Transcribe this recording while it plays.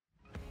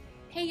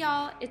Hey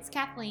y'all, it's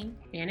Kathleen,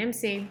 and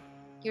MC.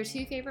 your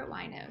two favorite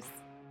winos.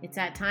 It's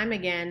that time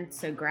again,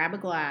 so grab a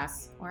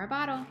glass, Or a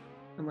bottle.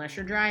 unless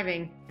you're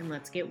driving, and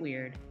let's get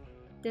weird.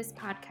 This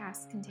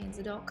podcast contains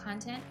adult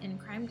content and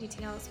crime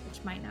details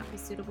which might not be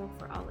suitable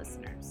for all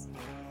listeners.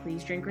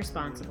 Please drink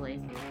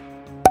responsibly.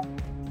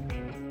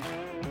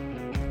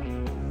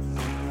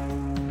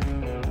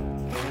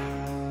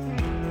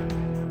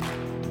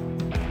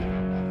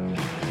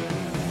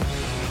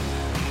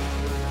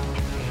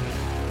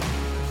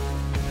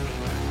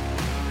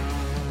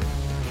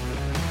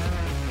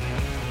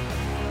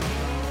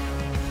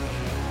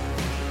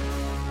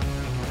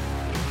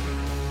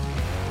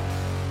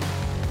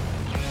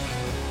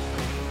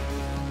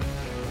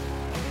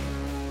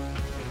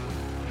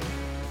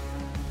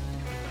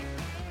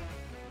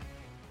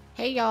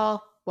 Hey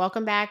y'all,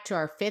 welcome back to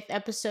our 5th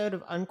episode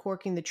of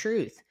Uncorking the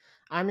Truth.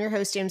 I'm your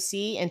host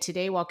MC, and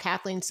today while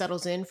Kathleen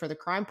settles in for the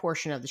crime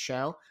portion of the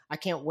show, I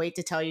can't wait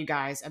to tell you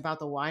guys about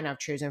the wine I've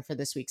chosen for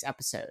this week's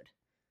episode.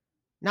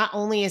 Not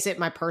only is it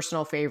my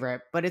personal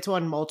favorite, but it's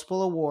won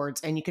multiple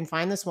awards, and you can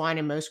find this wine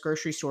in most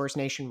grocery stores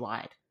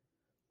nationwide.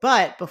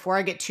 But before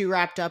I get too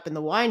wrapped up in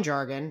the wine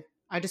jargon,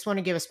 I just want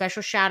to give a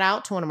special shout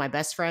out to one of my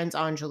best friends,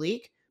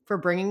 Angelique, for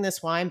bringing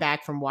this wine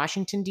back from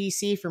Washington,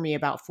 D.C. for me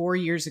about 4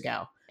 years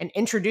ago and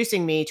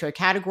introducing me to a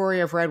category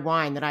of red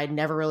wine that I'd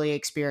never really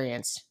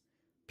experienced: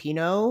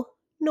 Pinot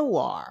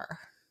Noir.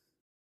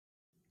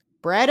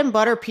 Bread and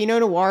butter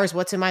Pinot Noir is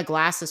what's in my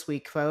glass this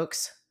week,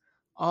 folks.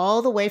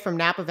 All the way from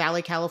Napa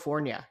Valley,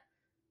 California.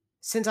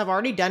 Since I've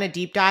already done a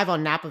deep dive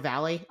on Napa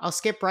Valley, I'll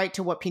skip right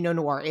to what Pinot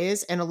Noir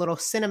is and a little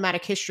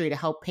cinematic history to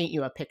help paint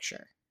you a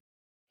picture.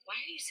 Why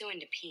are you so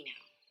into Pinot?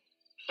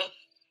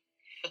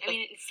 I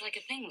mean, it's like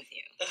a thing with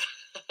you.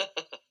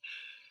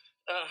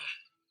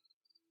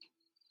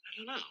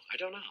 I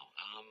don't know.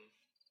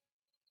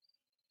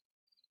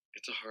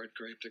 It's a hard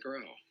grape to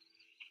grow,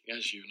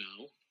 as you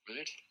know,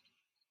 right?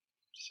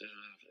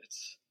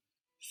 It's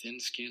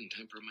thin-skinned,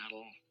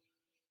 temperamental,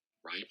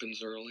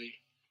 ripens early.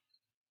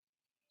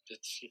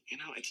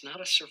 It's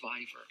not a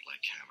survivor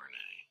like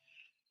Cabernet,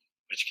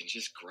 which can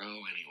just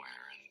grow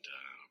anywhere and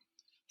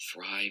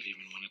thrive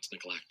even when it's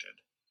neglected.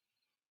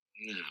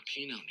 No,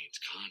 Pinot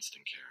needs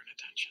constant care and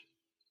attention.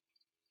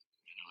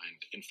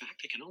 And in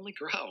fact, it can only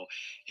grow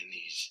in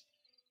these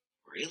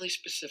really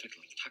specific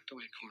little tucked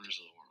away corners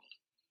of the world.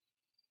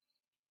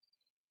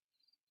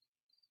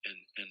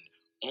 And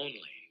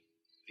only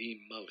the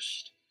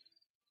most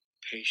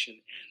patient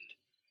and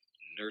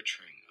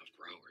nurturing of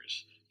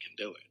growers can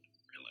do it,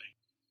 really.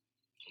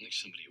 Only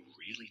somebody who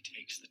really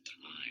takes the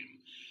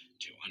time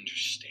to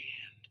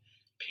understand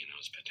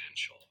Pinot's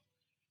potential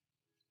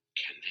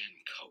can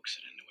then coax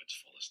it into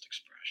its fullest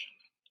expression.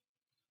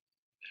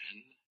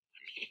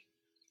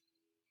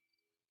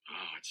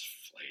 Its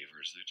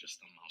flavors, they're just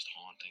the most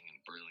haunting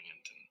and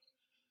brilliant and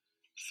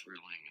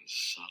thrilling and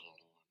subtle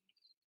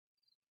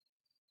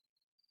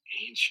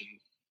and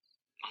ancient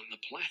on the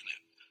planet.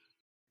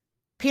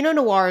 Pinot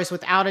Noir is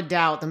without a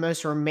doubt the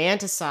most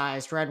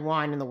romanticized red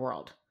wine in the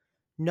world.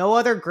 No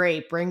other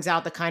grape brings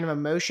out the kind of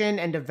emotion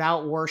and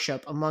devout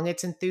worship among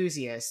its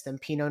enthusiasts than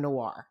Pinot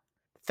Noir.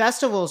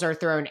 Festivals are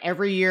thrown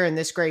every year in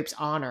this grape's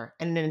honor,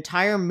 and an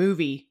entire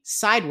movie,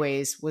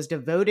 Sideways, was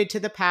devoted to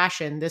the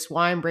passion this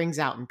wine brings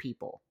out in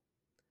people.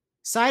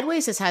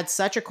 Sideways has had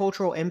such a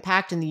cultural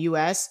impact in the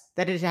US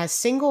that it has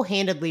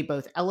single-handedly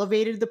both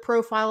elevated the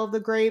profile of the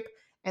grape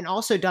and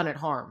also done it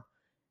harm.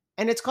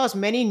 And it's caused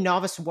many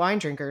novice wine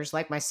drinkers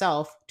like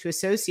myself to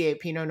associate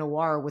Pinot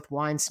Noir with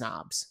wine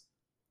snobs.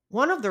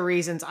 One of the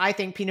reasons I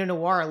think Pinot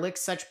Noir licks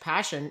such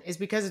passion is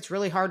because it's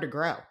really hard to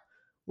grow,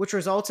 which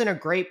results in a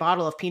great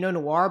bottle of Pinot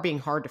Noir being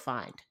hard to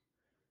find.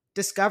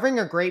 Discovering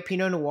a great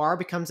Pinot Noir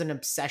becomes an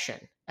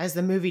obsession, as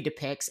the movie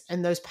depicts,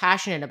 and those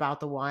passionate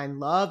about the wine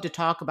love to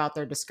talk about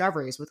their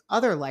discoveries with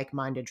other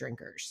like-minded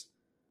drinkers.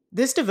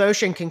 This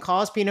devotion can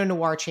cause Pinot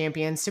Noir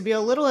champions to be a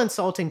little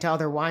insulting to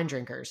other wine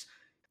drinkers,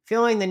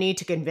 feeling the need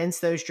to convince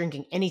those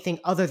drinking anything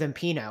other than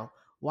Pinot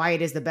why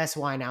it is the best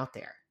wine out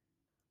there.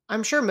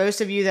 I'm sure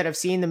most of you that have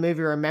seen the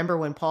movie remember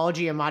when Paul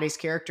Giamatti's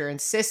character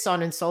insists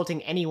on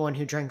insulting anyone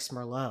who drinks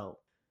Merlot.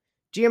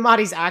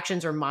 Giamatti's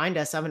actions remind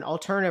us of an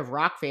alternative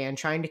rock fan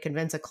trying to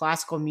convince a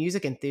classical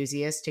music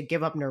enthusiast to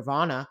give up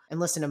Nirvana and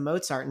listen to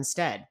Mozart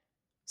instead.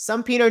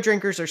 Some Pinot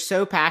drinkers are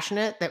so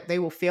passionate that they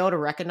will fail to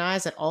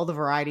recognize that all the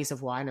varieties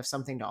of wine have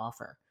something to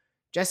offer,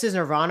 just as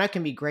Nirvana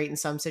can be great in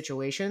some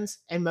situations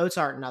and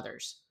Mozart in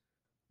others.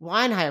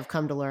 Wine, I have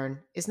come to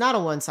learn, is not a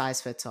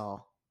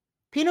one-size-fits-all.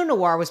 Pinot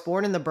Noir was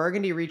born in the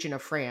Burgundy region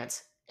of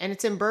France, and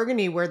it's in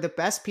Burgundy where the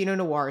best Pinot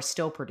Noir is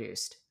still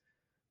produced.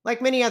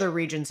 Like many other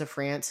regions of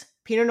France,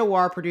 Pinot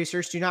Noir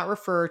producers do not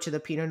refer to the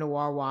Pinot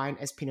Noir wine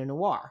as Pinot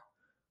Noir,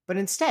 but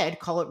instead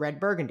call it Red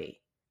Burgundy,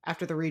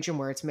 after the region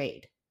where it's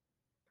made.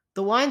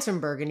 The wines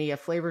from Burgundy have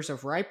flavors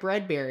of ripe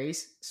red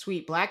berries,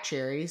 sweet black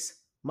cherries,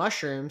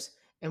 mushrooms,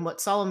 and what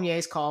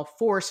sommeliers call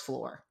forest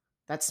floor,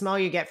 that smell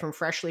you get from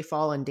freshly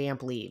fallen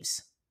damp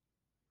leaves.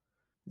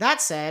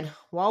 That said,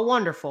 while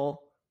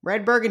wonderful,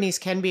 red Burgundies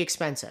can be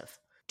expensive.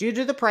 Due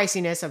to the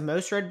priciness of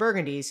most red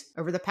Burgundies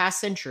over the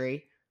past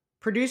century,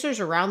 producers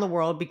around the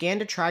world began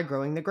to try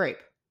growing the grape.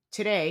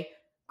 Today,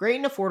 great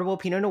and affordable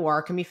Pinot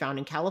Noir can be found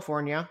in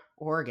California,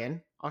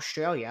 Oregon,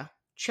 Australia,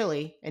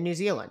 Chile, and New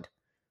Zealand.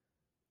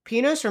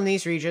 Pinots from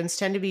these regions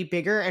tend to be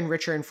bigger and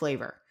richer in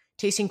flavor,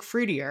 tasting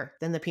fruitier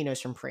than the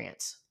Pinots from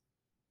France.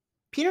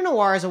 Pinot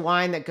Noir is a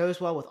wine that goes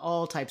well with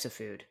all types of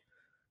food.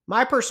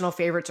 My personal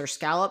favorites are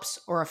scallops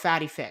or a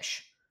fatty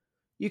fish.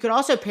 You could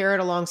also pair it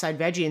alongside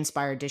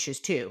veggie-inspired dishes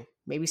too,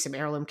 maybe some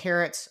heirloom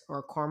carrots or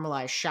a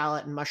caramelized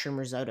shallot and mushroom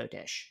risotto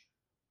dish.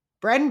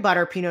 Bread and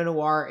butter Pinot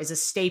Noir is a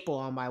staple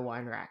on my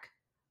wine rack.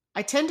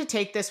 I tend to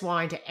take this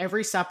wine to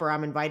every supper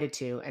I'm invited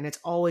to, and it's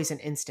always an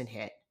instant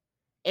hit.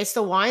 It's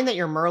the wine that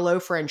your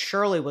Merlot friend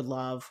Shirley would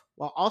love,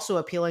 while also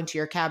appealing to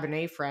your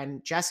Cabernet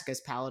friend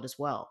Jessica's palate as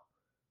well.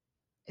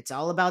 It's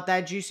all about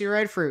that juicy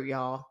red fruit,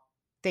 y'all.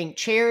 Think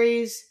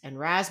cherries and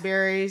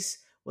raspberries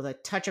with a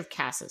touch of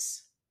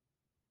cassis.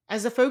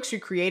 As the folks who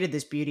created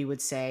this beauty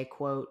would say,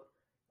 quote,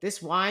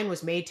 "This wine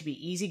was made to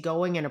be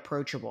easygoing and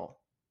approachable,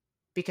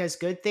 because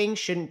good things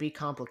shouldn't be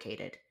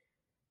complicated.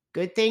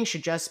 Good things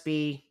should just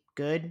be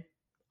good,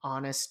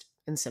 honest,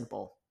 and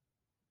simple."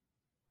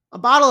 A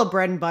bottle of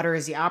bread and butter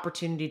is the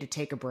opportunity to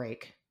take a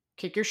break,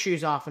 kick your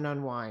shoes off and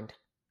unwind.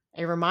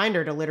 A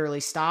reminder to literally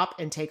stop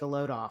and take a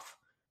load off.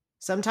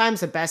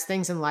 Sometimes the best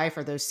things in life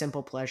are those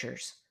simple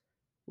pleasures,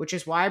 which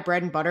is why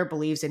Bread and Butter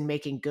believes in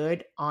making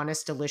good,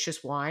 honest,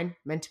 delicious wine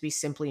meant to be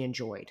simply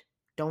enjoyed.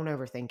 Don't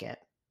overthink it.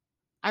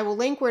 I will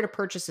link where to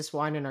purchase this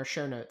wine in our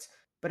show notes,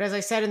 but as I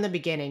said in the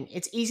beginning,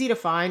 it's easy to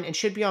find and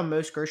should be on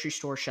most grocery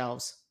store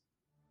shelves.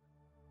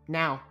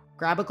 Now,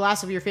 grab a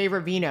glass of your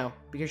favorite vino,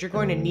 because you're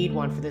going to need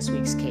one for this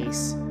week's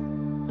case.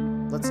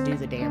 Let's do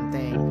the damn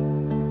thing.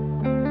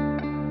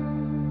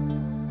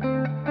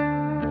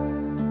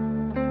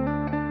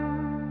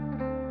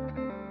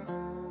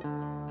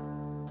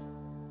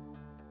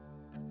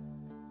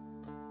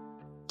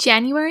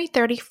 January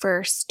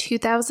 31st,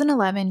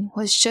 2011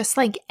 was just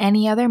like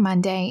any other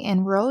Monday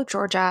in rural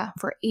Georgia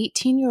for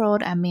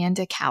 18-year-old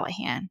Amanda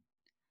Callahan.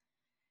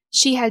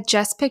 She had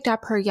just picked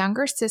up her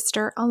younger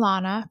sister,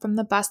 Alana, from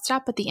the bus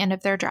stop at the end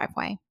of their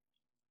driveway.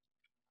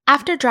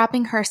 After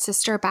dropping her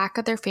sister back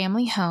at their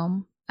family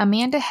home,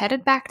 Amanda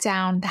headed back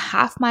down the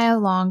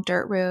half-mile-long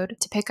dirt road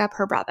to pick up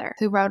her brother,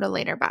 who rode a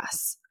later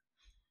bus.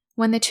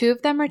 When the two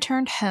of them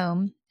returned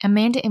home,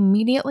 Amanda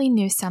immediately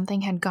knew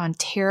something had gone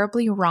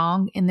terribly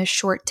wrong in the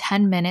short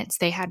 10 minutes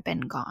they had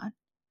been gone.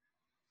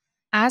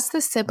 As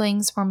the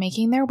siblings were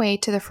making their way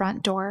to the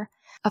front door,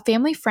 a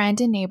family friend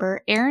and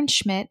neighbor, Aaron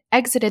Schmidt,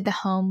 exited the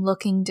home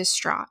looking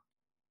distraught.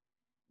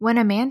 When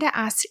Amanda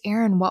asked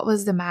Aaron what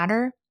was the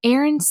matter,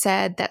 Aaron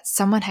said that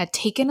someone had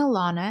taken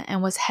Alana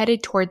and was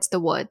headed towards the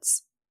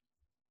woods.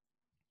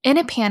 In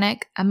a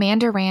panic,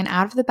 Amanda ran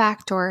out of the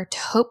back door to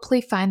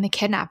hopefully find the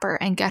kidnapper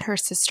and get her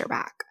sister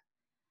back.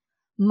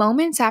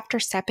 Moments after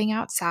stepping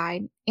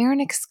outside,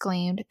 Aaron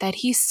exclaimed that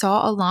he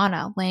saw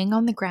Alana laying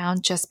on the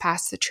ground just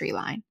past the tree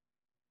line.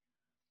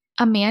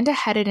 Amanda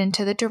headed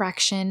into the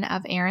direction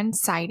of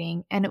Aaron's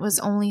sighting, and it was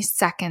only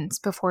seconds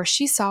before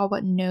she saw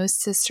what no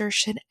sister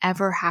should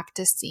ever have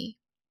to see.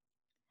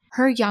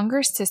 Her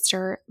younger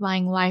sister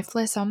lying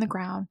lifeless on the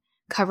ground,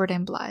 covered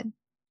in blood.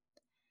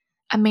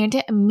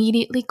 Amanda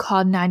immediately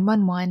called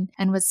 911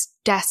 and was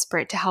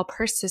desperate to help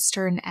her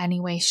sister in any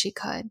way she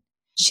could.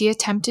 She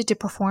attempted to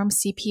perform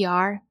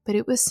CPR, but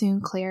it was soon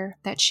clear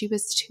that she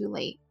was too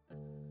late.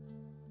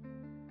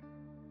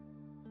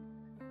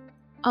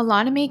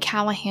 Alana Mae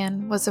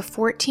Callahan was a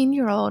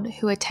 14-year-old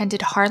who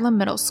attended Harlem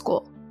Middle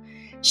School.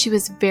 She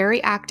was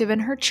very active in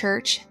her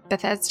church,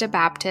 Bethesda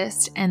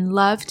Baptist, and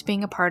loved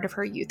being a part of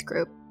her youth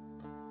group.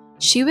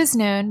 She was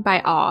known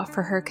by all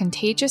for her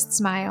contagious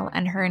smile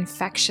and her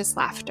infectious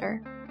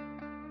laughter.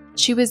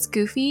 She was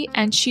goofy,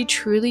 and she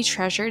truly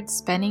treasured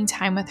spending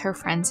time with her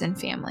friends and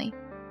family.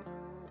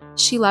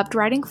 She loved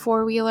riding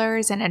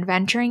four-wheelers and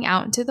adventuring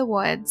out into the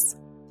woods.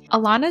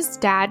 Alana's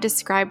dad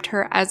described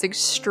her as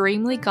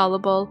extremely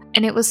gullible,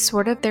 and it was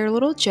sort of their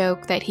little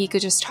joke that he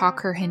could just talk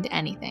her into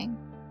anything.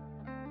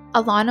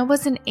 Alana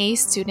was an A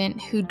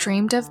student who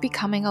dreamed of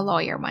becoming a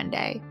lawyer one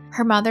day.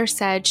 Her mother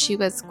said she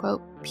was,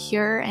 quote,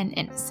 pure and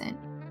innocent.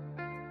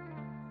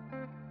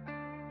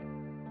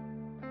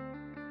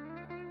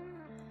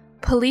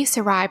 Police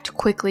arrived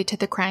quickly to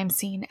the crime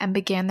scene and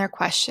began their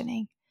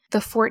questioning. The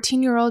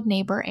 14-year-old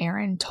neighbor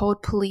Aaron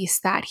told police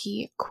that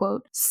he,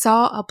 quote,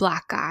 saw a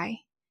black guy.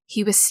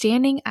 He was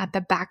standing at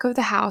the back of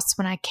the house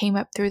when I came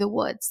up through the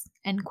woods,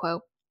 end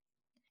quote.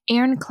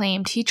 Aaron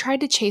claimed he tried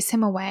to chase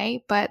him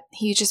away, but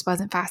he just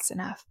wasn't fast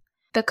enough.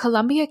 The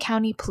Columbia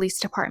County Police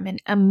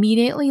Department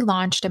immediately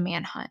launched a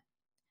manhunt.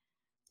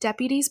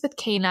 Deputies with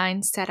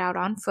canines set out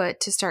on foot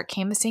to start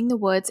canvassing the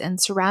woods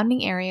and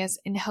surrounding areas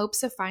in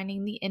hopes of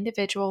finding the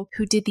individual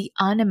who did the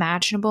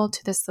unimaginable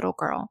to this little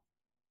girl.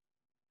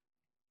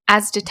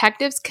 As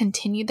detectives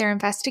continued their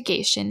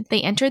investigation,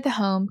 they entered the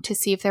home to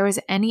see if there was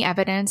any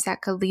evidence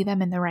that could lead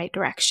them in the right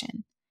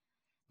direction.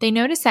 They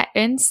noticed that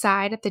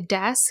inside at the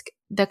desk,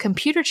 the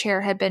computer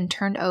chair had been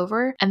turned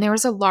over and there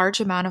was a large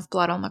amount of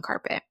blood on the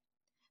carpet.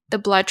 The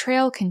blood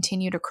trail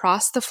continued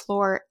across the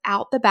floor,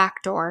 out the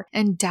back door,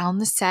 and down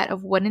the set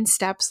of wooden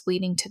steps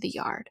leading to the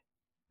yard.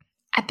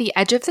 At the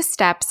edge of the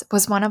steps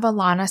was one of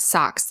Alana's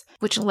socks,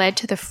 which led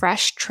to the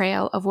fresh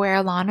trail of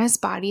where Alana's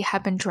body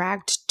had been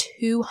dragged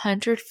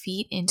 200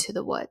 feet into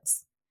the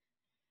woods.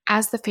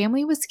 As the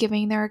family was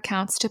giving their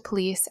accounts to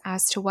police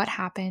as to what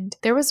happened,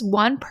 there was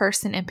one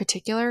person in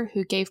particular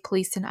who gave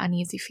police an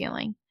uneasy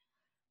feeling.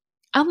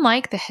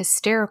 Unlike the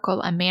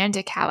hysterical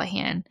Amanda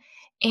Callahan,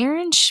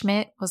 Aaron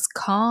Schmidt was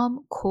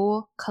calm,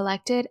 cool,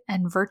 collected,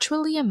 and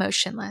virtually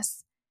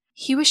emotionless.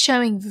 He was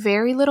showing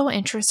very little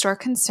interest or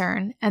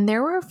concern, and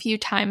there were a few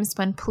times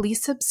when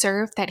police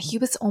observed that he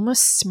was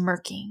almost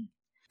smirking.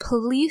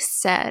 Police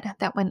said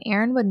that when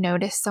Aaron would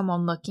notice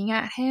someone looking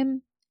at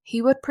him,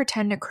 he would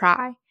pretend to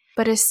cry,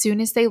 but as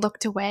soon as they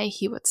looked away,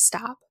 he would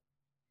stop.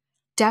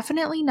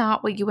 Definitely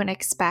not what you would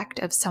expect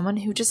of someone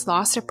who just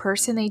lost a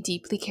person they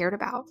deeply cared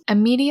about.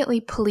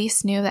 Immediately,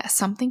 police knew that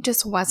something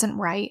just wasn't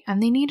right,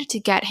 and they needed to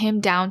get him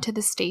down to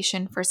the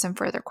station for some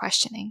further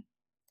questioning.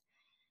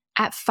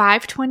 At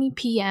 5:20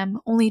 p.m.,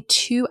 only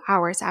 2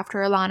 hours after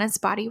Alana's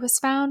body was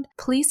found,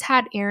 police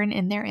had Aaron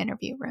in their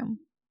interview room.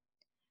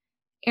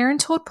 Aaron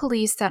told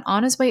police that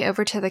on his way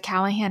over to the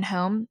Callahan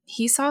home,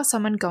 he saw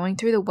someone going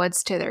through the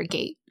woods to their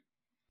gate.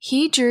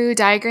 He drew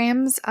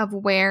diagrams of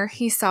where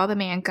he saw the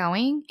man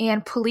going,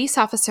 and police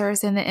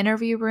officers in the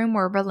interview room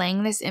were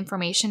relaying this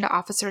information to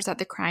officers at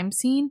the crime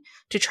scene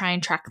to try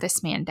and track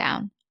this man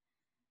down.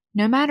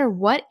 No matter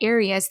what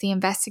areas the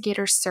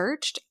investigators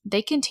searched,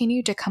 they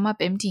continued to come up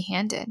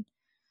empty-handed.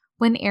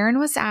 When Aaron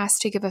was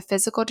asked to give a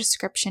physical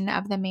description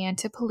of the man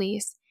to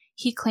police,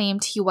 he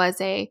claimed he was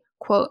a,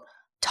 quote,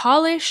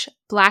 tallish,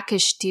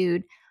 blackish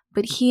dude,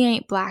 but he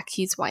ain't black,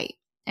 he's white.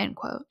 End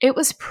quote. It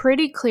was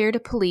pretty clear to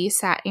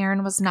police that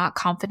Aaron was not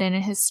confident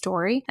in his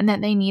story and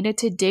that they needed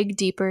to dig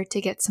deeper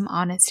to get some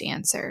honest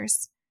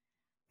answers.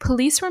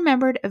 Police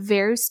remembered a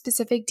very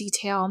specific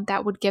detail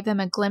that would give them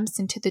a glimpse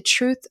into the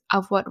truth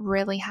of what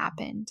really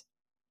happened.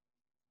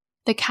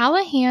 The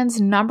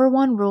Callahans' number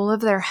one rule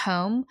of their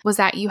home was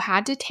that you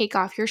had to take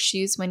off your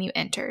shoes when you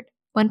entered.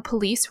 When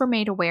police were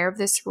made aware of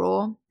this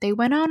rule, they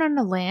went out on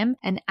a limb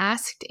and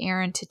asked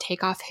Aaron to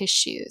take off his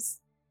shoes.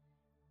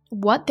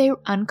 What they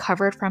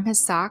uncovered from his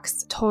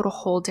socks told a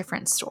whole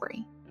different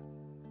story.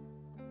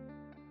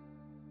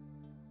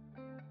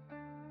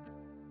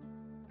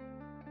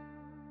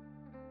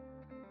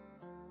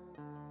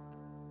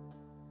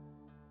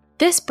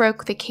 This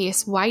broke the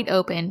case wide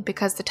open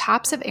because the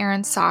tops of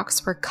Aaron's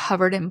socks were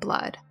covered in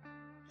blood.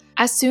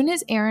 As soon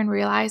as Aaron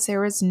realized there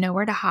was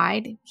nowhere to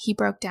hide, he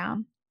broke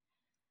down.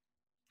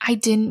 "I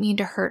didn't mean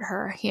to hurt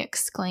her," he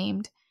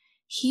exclaimed.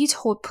 He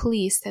told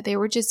police that they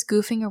were just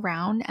goofing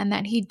around and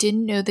that he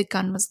didn't know the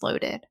gun was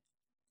loaded.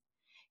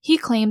 He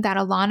claimed that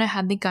Alana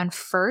had the gun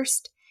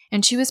first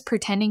and she was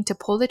pretending to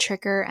pull the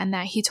trigger and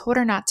that he told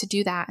her not to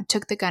do that and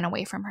took the gun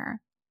away from her.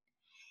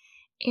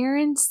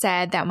 Aaron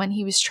said that when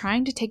he was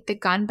trying to take the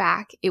gun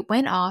back, it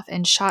went off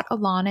and shot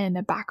Alana in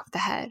the back of the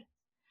head.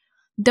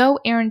 Though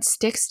Aaron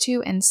sticks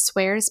to and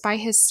swears by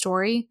his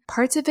story,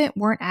 parts of it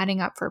weren't adding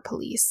up for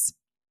police.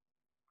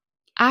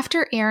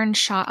 After Aaron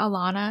shot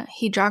Alana,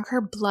 he dragged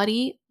her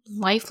bloody,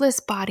 lifeless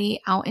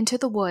body out into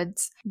the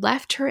woods,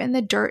 left her in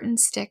the dirt and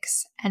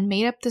sticks, and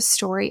made up the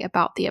story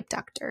about the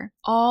abductor,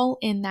 all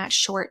in that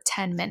short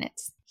 10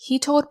 minutes. He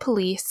told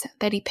police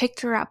that he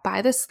picked her up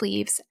by the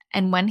sleeves,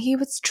 and when he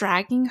was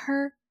dragging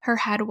her, her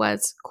head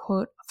was,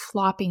 quote,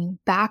 flopping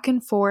back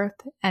and forth,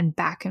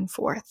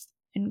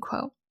 end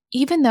quote.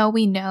 Even though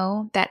we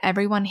know that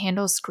everyone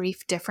handles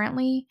grief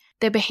differently,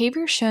 the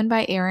behavior shown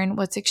by Aaron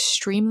was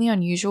extremely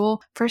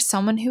unusual for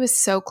someone who is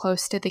so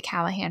close to the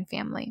Callahan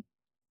family.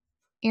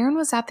 Aaron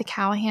was at the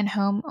Callahan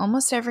home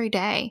almost every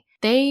day.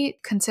 They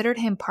considered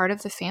him part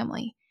of the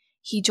family.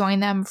 He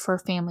joined them for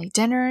family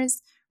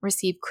dinners,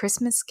 received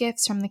Christmas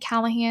gifts from the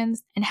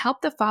Callahans, and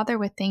helped the father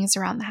with things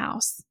around the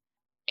house.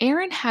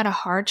 Aaron had a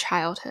hard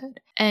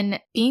childhood,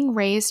 and being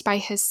raised by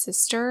his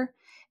sister,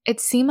 it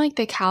seemed like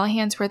the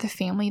Callahans were the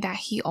family that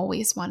he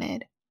always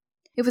wanted.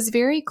 It was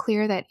very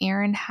clear that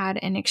Aaron had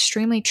an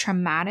extremely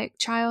traumatic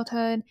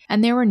childhood,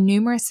 and there were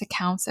numerous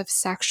accounts of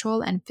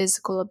sexual and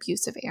physical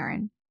abuse of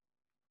Aaron.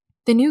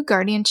 The new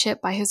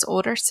guardianship by his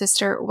older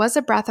sister was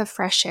a breath of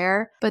fresh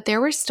air, but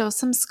there were still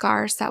some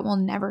scars that will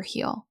never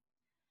heal.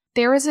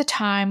 There was a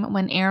time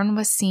when Aaron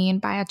was seen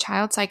by a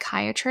child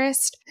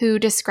psychiatrist who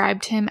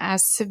described him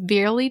as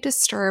severely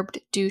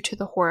disturbed due to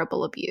the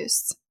horrible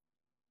abuse.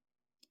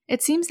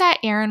 It seems that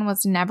Aaron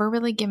was never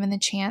really given the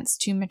chance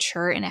to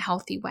mature in a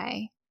healthy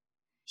way.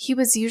 He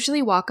was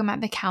usually welcome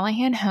at the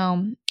Callahan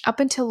home up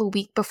until a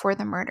week before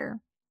the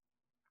murder.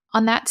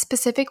 On that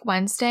specific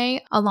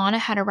Wednesday, Alana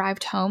had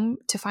arrived home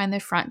to find the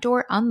front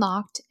door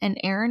unlocked and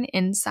Aaron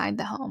inside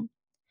the home.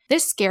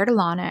 This scared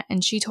Alana,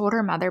 and she told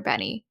her mother,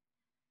 Betty.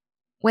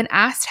 When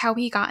asked how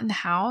he got in the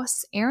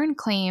house, Aaron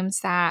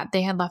claims that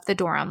they had left the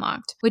door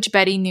unlocked, which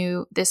Betty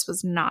knew this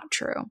was not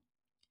true.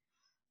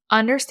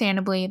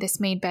 Understandably,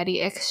 this made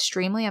Betty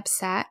extremely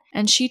upset,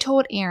 and she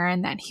told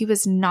Aaron that he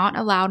was not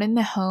allowed in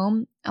the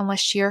home unless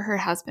she or her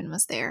husband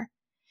was there.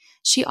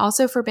 She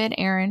also forbid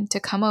Aaron to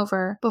come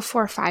over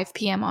before 5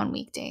 p.m. on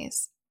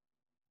weekdays.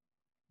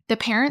 The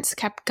parents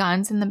kept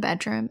guns in the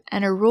bedroom,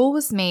 and a rule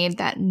was made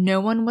that no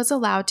one was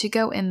allowed to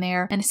go in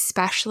there and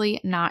especially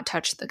not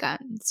touch the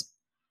guns.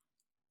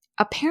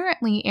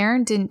 Apparently,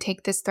 Aaron didn't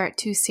take this threat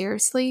too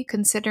seriously,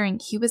 considering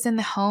he was in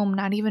the home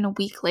not even a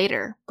week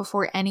later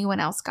before anyone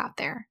else got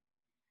there.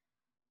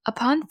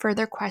 Upon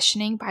further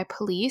questioning by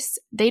police,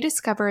 they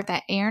discovered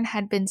that Aaron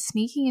had been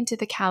sneaking into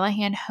the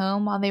Callahan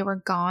home while they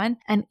were gone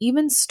and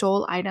even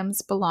stole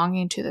items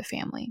belonging to the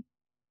family.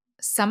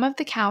 Some of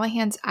the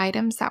Callahan's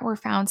items that were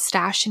found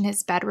stashed in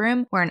his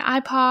bedroom were an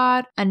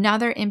iPod,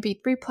 another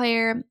MP3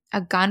 player,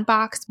 a gun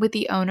box with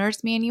the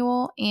owner's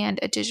manual, and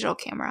a digital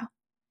camera.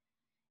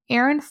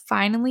 Aaron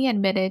finally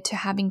admitted to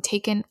having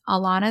taken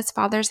Alana's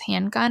father's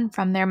handgun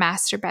from their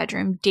master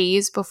bedroom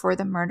days before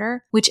the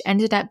murder, which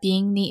ended up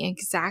being the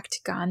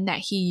exact gun that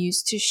he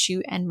used to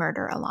shoot and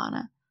murder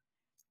Alana.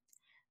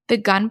 The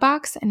gun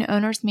box and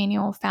owner's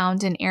manual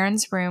found in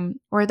Aaron's room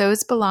were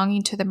those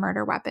belonging to the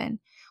murder weapon,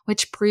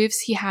 which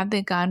proves he had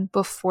the gun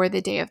before the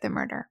day of the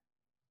murder.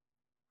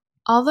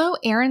 Although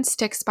Aaron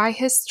sticks by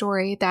his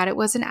story that it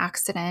was an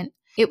accident,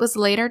 it was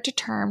later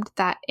determined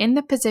that in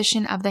the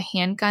position of the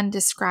handgun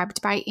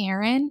described by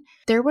Aaron,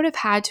 there would have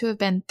had to have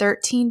been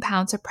 13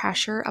 pounds of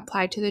pressure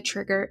applied to the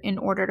trigger in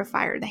order to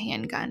fire the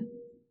handgun.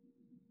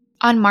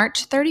 On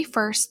March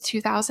 31,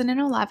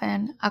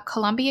 2011, a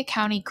Columbia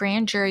County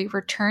grand jury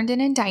returned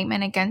an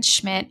indictment against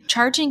Schmidt,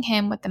 charging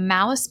him with the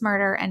malice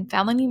murder and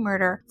felony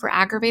murder for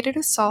aggravated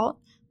assault,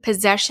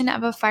 possession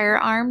of a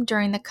firearm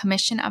during the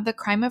commission of the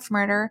crime of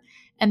murder,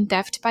 and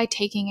theft by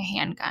taking a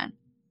handgun.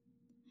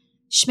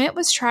 Schmidt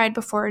was tried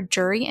before a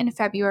jury in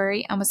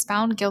February and was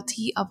found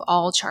guilty of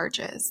all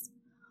charges.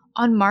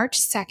 On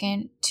March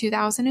 2,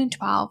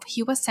 2012,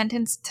 he was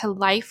sentenced to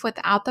life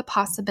without the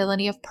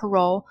possibility of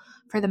parole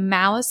for the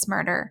malice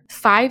murder,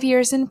 5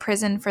 years in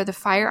prison for the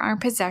firearm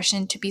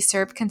possession to be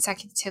served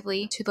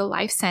consecutively to the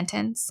life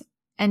sentence,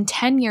 and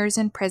 10 years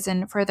in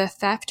prison for the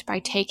theft by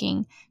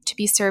taking to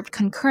be served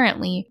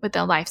concurrently with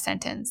the life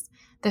sentence.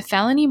 The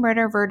felony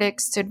murder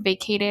verdict stood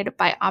vacated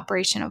by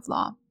operation of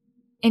law.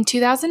 In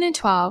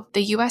 2012,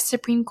 the U.S.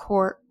 Supreme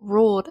Court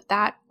ruled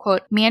that,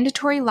 quote,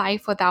 mandatory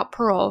life without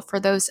parole for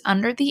those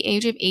under the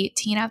age of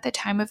 18 at the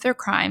time of their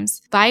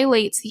crimes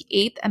violates the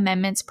Eighth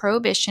Amendment's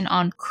prohibition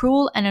on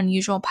cruel and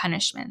unusual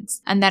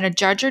punishments, and that a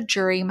judge or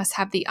jury must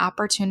have the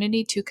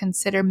opportunity to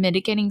consider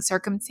mitigating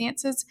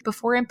circumstances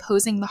before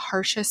imposing the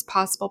harshest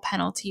possible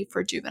penalty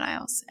for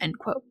juveniles, end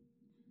quote.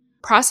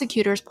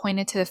 Prosecutors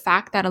pointed to the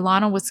fact that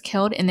Alana was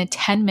killed in the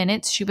 10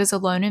 minutes she was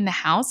alone in the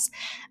house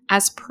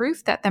as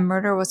proof that the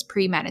murder was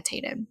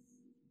premeditated.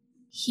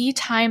 He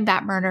timed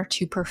that murder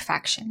to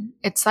perfection.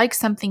 It's like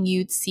something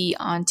you'd see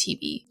on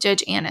TV,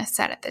 Judge Annis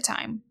said at the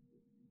time.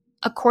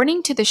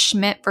 According to the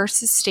Schmidt v.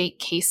 State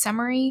case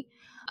summary,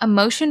 a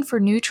motion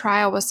for new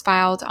trial was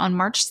filed on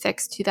March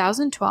 6,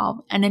 2012,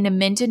 and an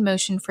amended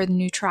motion for the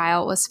new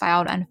trial was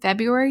filed on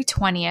February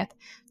 20th,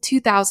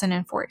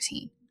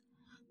 2014.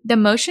 The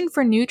motion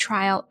for new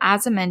trial,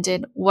 as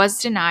amended,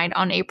 was denied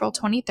on April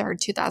 23,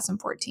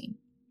 2014.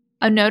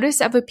 A notice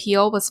of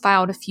appeal was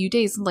filed a few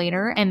days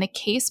later, and the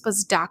case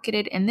was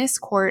docketed in this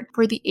court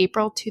for the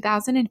April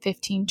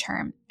 2015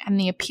 term, and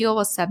the appeal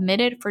was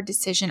submitted for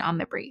decision on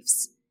the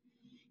briefs.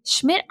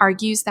 Schmidt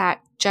argues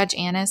that Judge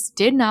Annis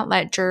did not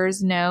let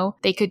jurors know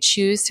they could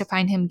choose to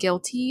find him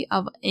guilty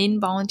of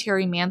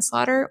involuntary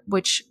manslaughter,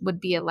 which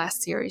would be a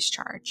less serious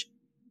charge.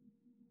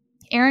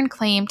 Aaron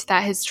claimed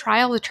that his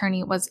trial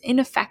attorney was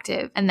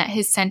ineffective and that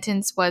his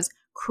sentence was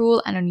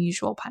cruel and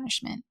unusual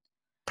punishment.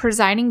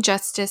 Presiding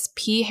Justice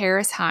P.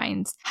 Harris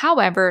Hines,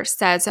 however,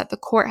 says that the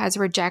court has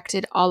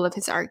rejected all of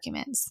his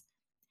arguments.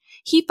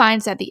 He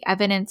finds that the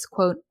evidence,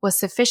 quote, was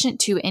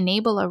sufficient to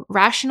enable a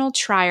rational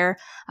trier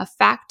of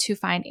fact to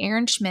find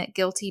Aaron Schmidt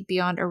guilty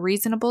beyond a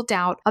reasonable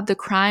doubt of the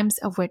crimes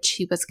of which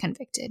he was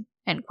convicted,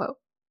 end quote.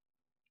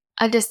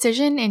 A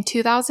decision in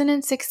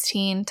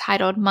 2016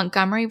 titled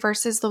Montgomery v.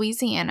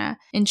 Louisiana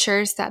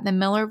ensures that the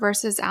Miller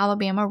v.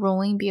 Alabama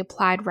ruling be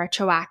applied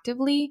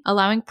retroactively,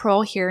 allowing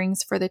parole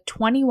hearings for the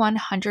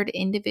 2,100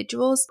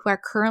 individuals who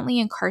are currently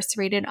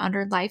incarcerated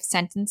under life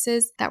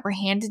sentences that were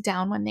handed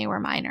down when they were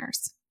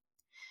minors.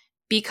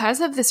 Because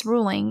of this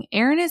ruling,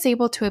 Aaron is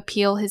able to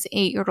appeal his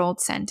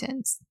 8-year-old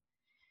sentence.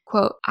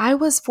 Quote, I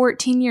was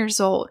 14 years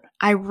old.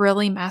 I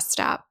really messed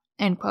up.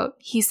 End quote,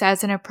 he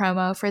says in a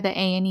promo for the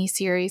A&E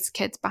series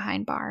Kids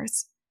Behind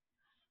Bars.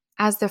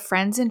 As the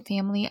friends and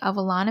family of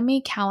Alana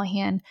Mae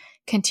Callahan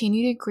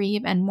continue to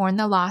grieve and mourn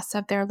the loss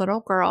of their little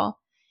girl,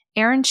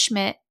 Aaron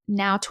Schmidt,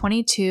 now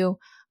 22,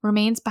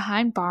 remains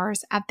behind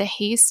bars at the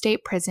Hays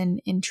State Prison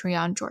in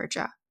Treon,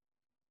 Georgia.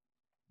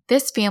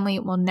 This family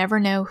will never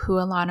know who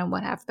Alana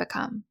would have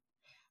become.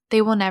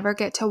 They will never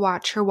get to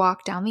watch her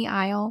walk down the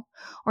aisle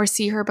or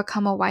see her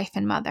become a wife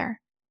and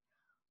mother.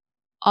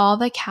 All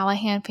the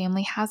Callahan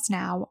family has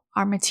now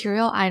are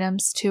material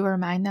items to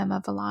remind them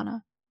of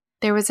Alana.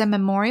 There was a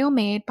memorial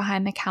made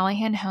behind the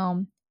Callahan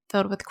home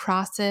filled with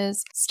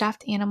crosses,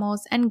 stuffed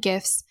animals, and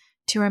gifts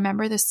to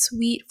remember the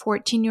sweet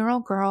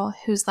 14-year-old girl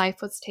whose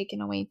life was taken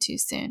away too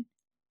soon.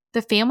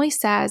 The family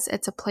says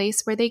it's a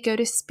place where they go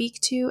to speak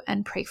to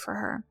and pray for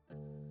her.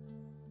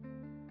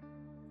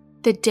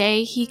 The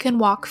day he can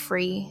walk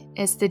free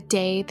is the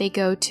day they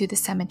go to the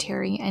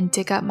cemetery and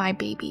dig up my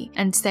baby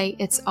and say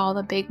it's all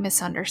a big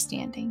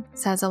misunderstanding,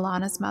 says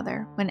Alana's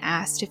mother when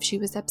asked if she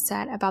was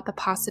upset about the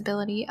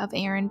possibility of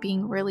Aaron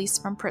being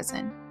released from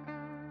prison.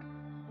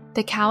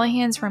 The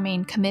Callahans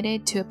remain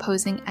committed to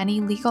opposing any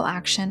legal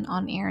action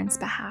on Aaron's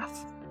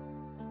behalf.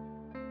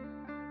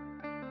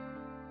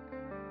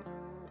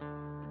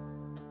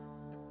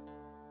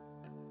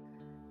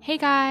 Hey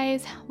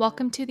guys,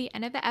 welcome to the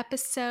end of the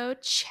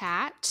episode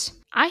chat.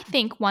 I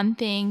think one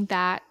thing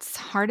that's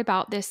hard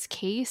about this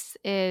case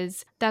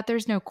is that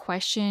there's no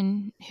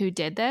question who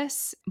did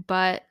this,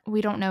 but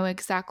we don't know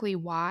exactly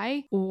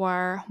why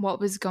or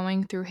what was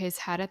going through his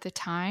head at the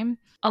time.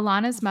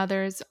 Alana's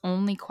mother's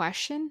only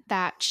question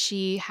that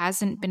she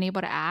hasn't been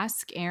able to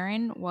ask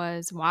Aaron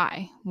was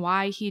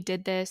why he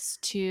did this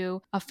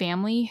to a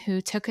family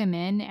who took him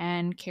in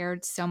and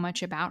cared so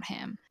much about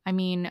him. I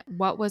mean,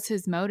 what was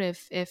his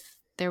motive if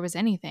there was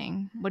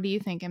anything? What do you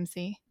think,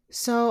 MC?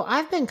 So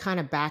I've been kind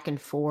of back and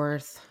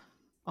forth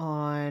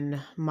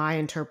on my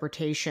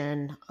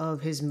interpretation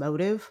of his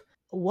motive.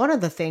 One of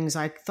the things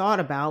I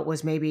thought about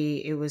was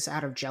maybe it was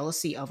out of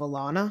jealousy of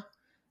Alana.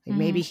 Like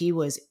maybe he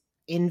was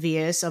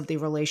envious of the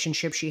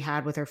relationship she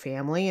had with her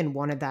family and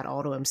wanted that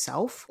all to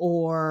himself,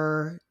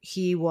 or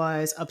he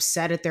was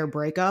upset at their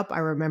breakup. I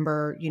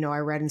remember, I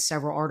read in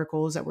several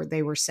articles that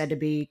they were said to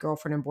be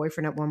girlfriend and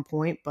boyfriend at one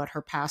point, but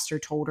her pastor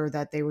told her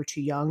that they were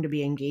too young to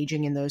be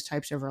engaging in those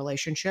types of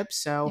relationships.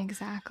 So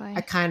exactly.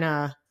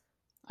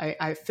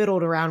 I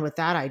fiddled around with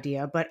that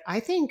idea, but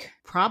I think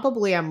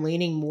probably I'm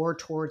leaning more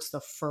towards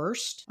the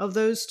first of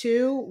those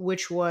two,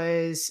 which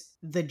was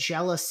the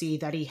jealousy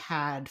that he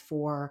had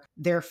for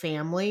their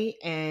family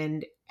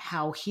and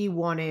how he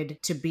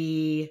wanted to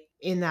be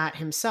in that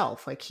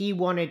himself. Like he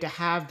wanted to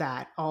have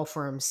that all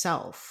for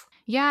himself.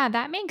 Yeah,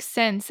 that makes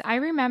sense. I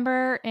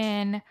remember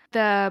in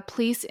the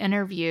police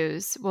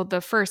interviews,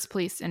 the first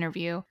police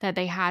interview that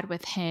they had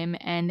with him,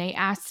 and they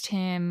asked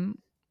him,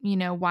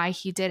 why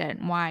he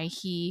didn't, why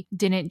he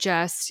didn't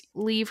just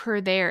leave her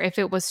there if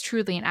it was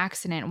truly an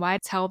accident, why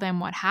tell them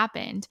what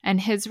happened.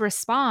 And his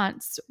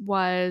response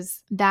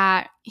was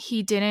that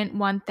he didn't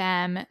want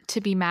them to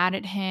be mad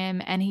at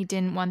him and he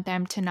didn't want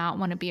them to not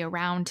want to be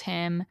around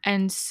him.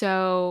 And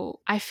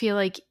so I feel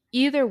like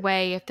either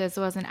way, if this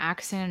was an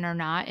accident or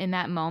not, in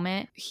that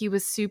moment, he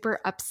was super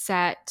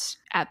upset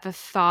at the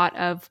thought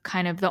of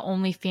kind of the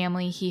only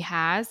family he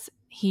has.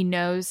 He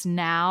knows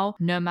now,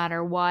 no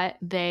matter what,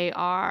 they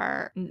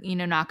are,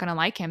 not going to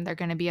like him. They're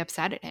going to be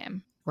upset at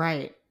him.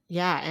 Right.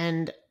 Yeah.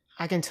 And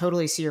I can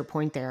totally see your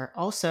point there.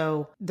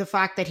 Also, the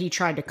fact that he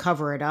tried to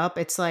cover it up,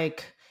 it's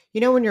like,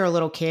 when you're a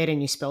little kid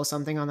and you spill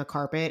something on the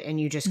carpet and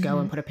you just go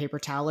and put a paper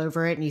towel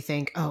over it and you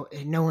think, oh,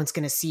 no one's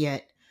going to see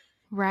it.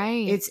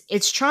 Right.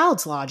 It's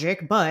child's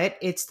logic, but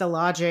it's the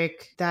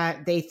logic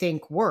that they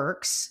think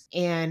works.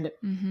 And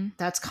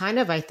that's kind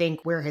of, I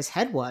think, where his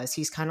head was.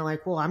 He's kind of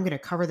like, well, I'm going to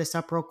cover this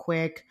up real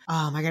quick.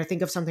 I got to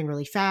think of something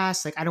really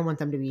fast. Like, I don't want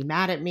them to be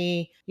mad at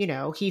me.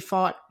 He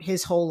fought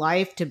his whole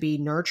life to be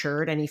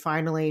nurtured, and he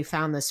finally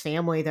found this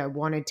family that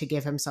wanted to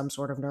give him some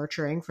sort of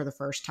nurturing for the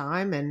first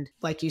time. And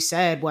like you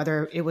said,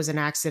 whether it was an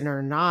accident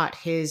or not,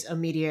 his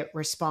immediate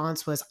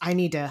response was, I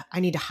need to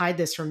hide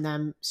this from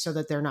them so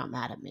that they're not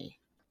mad at me.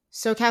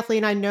 So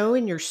Kathleen, I know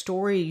in your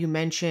story you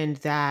mentioned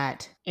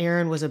that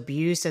Aaron was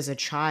abused as a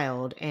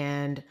child,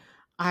 and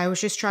I was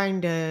just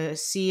trying to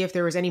see if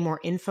there was any more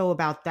info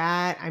about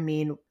that. I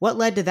mean, what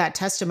led to that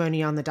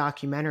testimony on the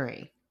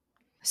documentary?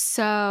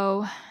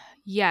 So,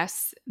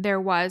 yes,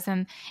 there was.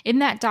 And in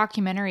that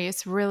documentary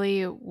is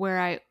really where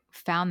I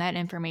found that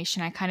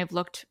information. I kind of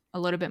looked a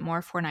little bit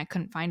more for it and I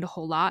couldn't find a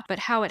whole lot. But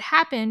how it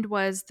happened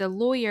was the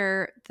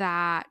lawyer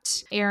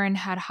that Aaron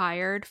had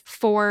hired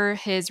for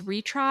his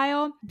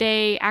retrial,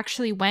 they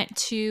actually went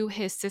to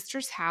his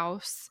sister's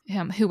house,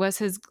 who was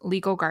his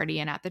legal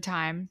guardian at the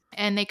time.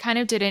 And they kind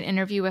of did an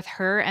interview with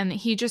her. And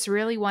he just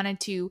really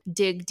wanted to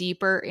dig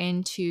deeper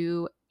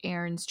into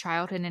Aaron's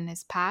childhood and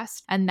his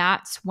past. And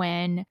that's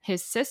when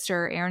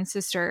Aaron's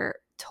sister,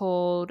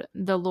 told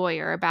the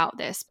lawyer about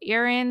this.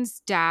 Aaron's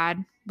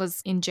dad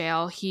was in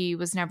jail. He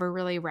was never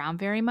really around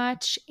very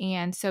much.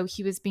 And so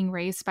he was being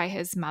raised by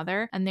his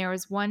mother. And there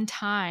was one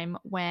time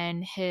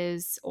when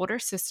his older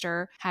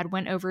sister had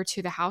went over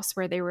to the house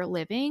where they were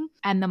living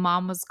and the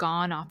mom was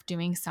gone off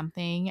doing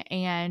something.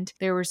 And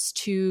there was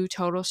two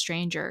total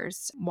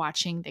strangers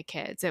watching the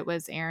kids. It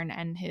was Aaron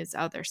and his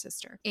other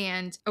sister.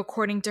 And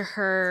according to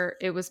her,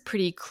 it was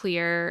pretty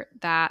clear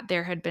that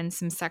there had been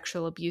some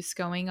sexual abuse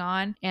going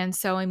on. And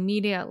so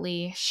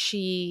immediately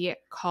she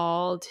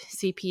called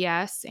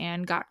CPS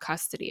and got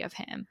custody of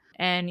him.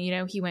 And,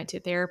 he went to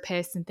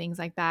therapists and things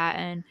like that.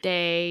 And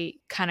they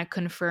kind of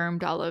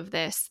confirmed all of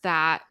this,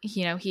 that,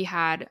 he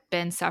had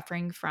been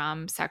suffering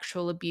from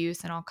sexual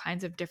abuse and all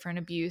kinds of different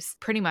abuse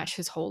pretty much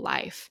his whole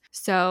life.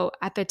 So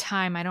at the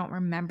time, I don't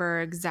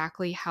remember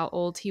exactly how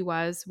old he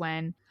was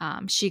when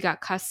she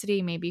got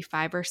custody, maybe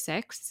 5 or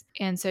 6.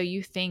 And so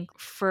you think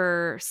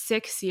for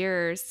 6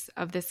 years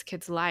of this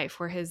kid's life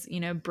where his,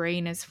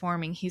 brain is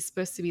forming, he's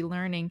supposed to be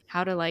learning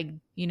how to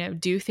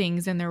do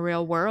things in the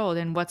real world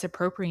and what's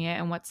appropriate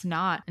and what's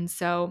not. And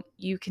so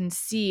you can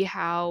see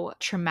how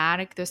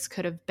traumatic this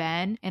could have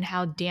been and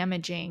how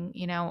damaging,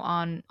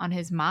 on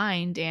his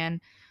mind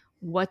and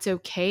what's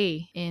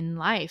okay in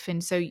life.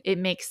 And so it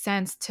makes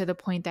sense to the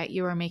point that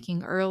you were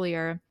making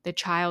earlier, the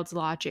child's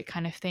logic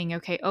kind of thing.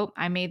 Okay,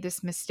 I made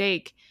this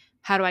mistake.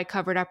 How do I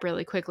cover it up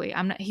really quickly?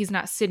 He's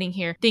not sitting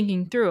here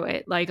thinking through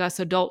it like us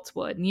adults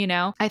would,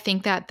 I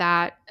think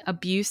that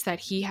abuse that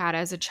he had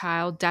as a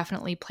child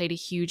definitely played a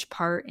huge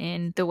part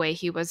in the way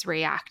he was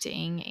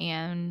reacting,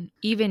 and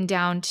even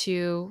down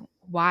to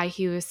why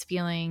he was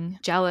feeling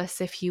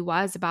jealous, if he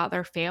was, about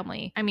their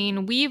family. I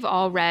mean, we've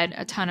all read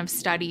a ton of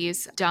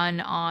studies done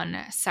on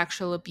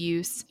sexual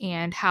abuse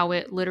and how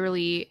it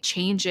literally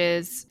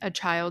changes a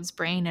child's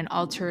brain and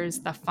alters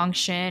the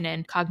function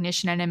and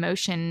cognition and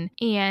emotion,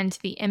 and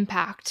the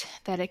impact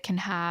that it can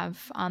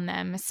have on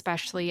them,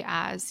 especially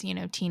as,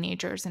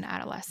 teenagers and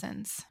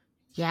adolescents.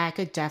 Yeah, I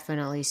could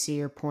definitely see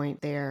your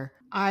point there.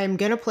 I'm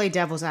going to play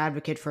devil's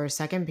advocate for a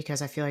second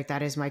because I feel like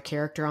that is my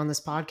character on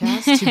this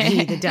podcast, to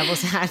be the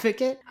devil's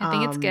advocate. I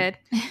think it's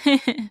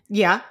good.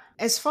 Yeah.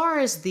 As far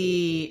as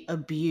the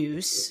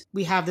abuse,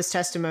 we have this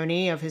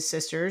testimony of his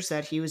sisters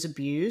that he was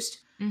abused.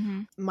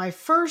 Mm-hmm. My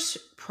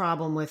first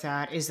problem with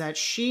that is that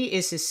she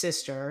is his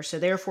sister, so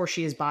therefore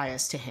she is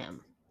biased to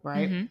him.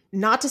 Right? Mm-hmm.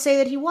 Not to say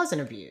that he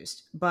wasn't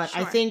abused, but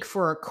Sure. I think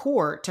for a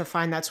court to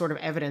find that sort of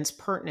evidence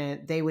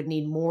pertinent, they would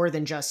need more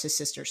than just his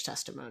sister's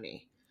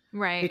testimony.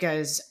 Right.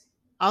 Because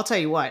I'll tell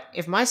you what,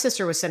 if my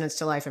sister was sentenced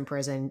to life in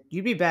prison,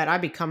 you'd be bet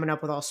I'd be coming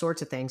up with all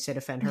sorts of things to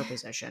defend her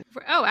position.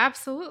 Oh,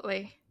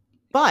 absolutely.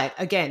 But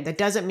again, that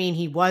doesn't mean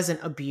he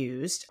wasn't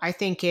abused. I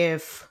think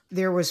if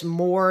there was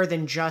more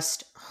than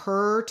just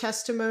her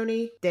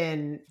testimony,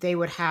 then they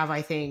would have,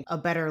 I think, a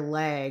better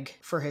leg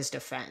for his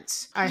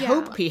defense. I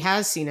hope he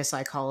has seen a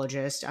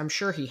psychologist. I'm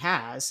sure he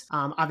has.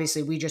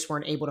 Obviously, we just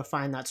weren't able to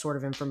find that sort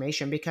of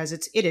information because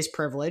it is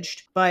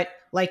privileged. But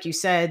like you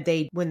said,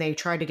 when they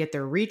tried to get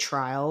their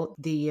retrial,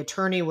 the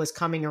attorney was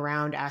coming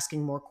around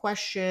asking more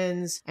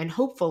questions, and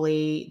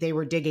hopefully they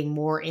were digging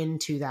more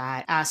into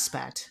that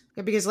aspect.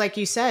 Because like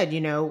you said,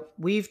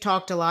 we've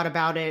talked a lot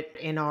about it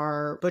in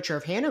our Butcher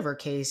of Hanover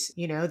case,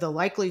 the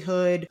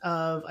likelihood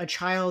of a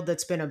child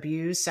that's been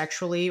abused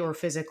sexually or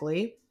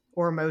physically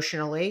or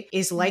emotionally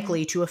is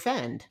likely to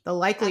offend. The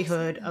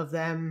likelihood of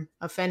them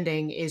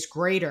offending is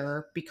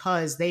greater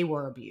because they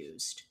were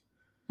abused.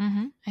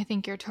 Mm-hmm. I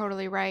think you're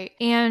totally right.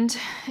 And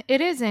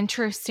it is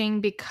interesting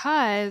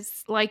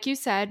because, like you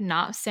said,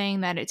 not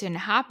saying that it didn't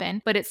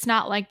happen, but it's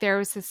not like there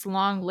was this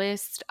long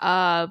list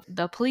of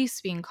the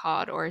police being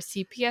called or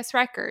CPS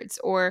records,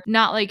 or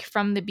not like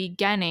from the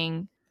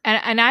beginning.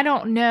 And I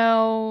don't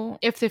know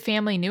if the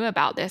family knew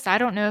about this. I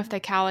don't know if the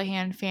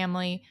Callahan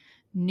family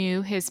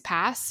knew his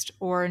past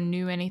or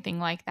knew anything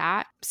like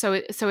that. So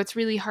it's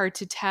really hard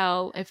to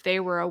tell if they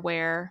were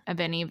aware of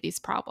any of these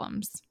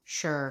problems.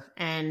 Sure.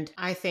 And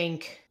I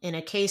think in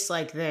a case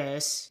like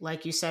this,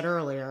 like you said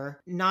earlier,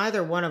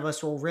 neither one of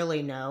us will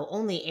really know.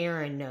 Only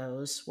Aaron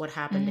knows what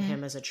happened to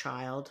him as a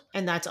child.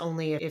 And that's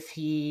only if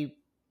he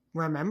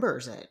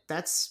remembers it.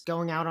 That's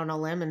going out on a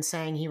limb and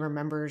saying he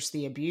remembers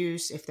the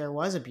abuse, if there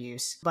was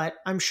abuse. But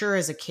I'm sure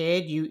as a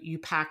kid, you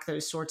pack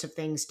those sorts of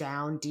things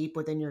down deep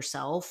within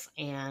yourself,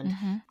 and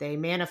they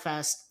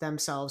manifest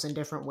themselves in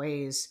different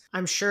ways.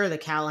 I'm sure the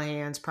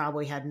Callahans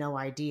probably had no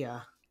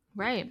idea.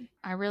 Right.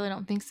 I really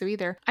don't think so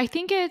either. I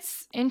think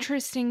it's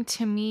interesting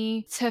to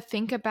me to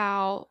think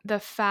about the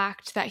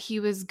fact that he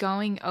was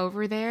going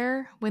over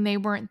there when they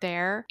weren't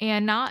there,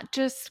 and not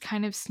just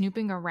kind of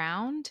snooping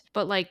around,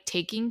 but like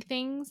taking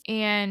things.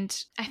 And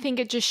I think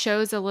it just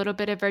shows a little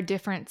bit of a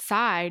different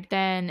side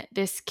than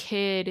this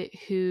kid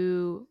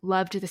who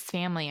loved this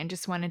family and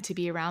just wanted to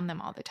be around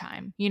them all the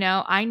time.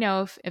 I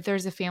know if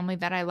there's a family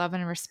that I love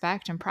and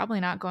respect, I'm probably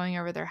not going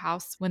over their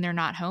house when they're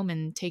not home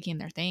and taking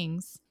their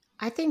things.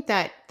 I think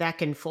that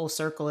can full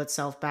circle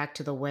itself back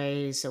to the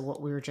ways of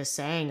what we were just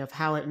saying of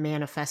how it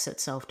manifests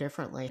itself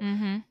differently.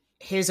 Mm-hmm.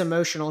 His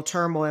emotional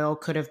turmoil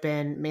could have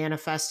been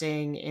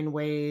manifesting in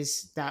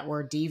ways that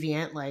were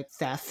deviant, like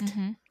theft,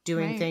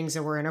 doing things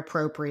that were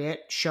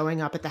inappropriate,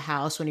 showing up at the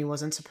house when he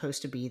wasn't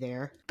supposed to be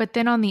there. But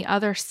then on the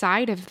other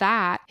side of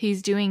that,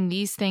 he's doing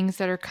these things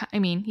that are,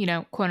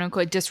 quote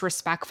unquote,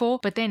 disrespectful.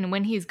 But then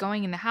when he's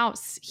going in the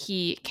house,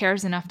 he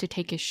cares enough to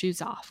take his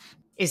shoes off.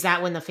 Is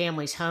that when the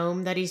family's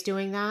home that he's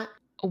doing that?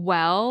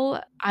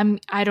 Well,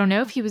 I don't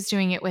know if he was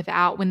doing it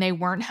when they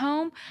weren't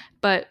home,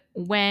 but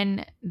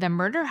when the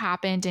murder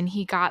happened and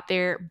he got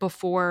there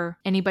before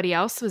anybody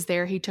else was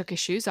there, he took his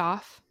shoes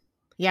off.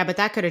 Yeah, but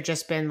that could have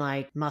just been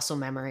like muscle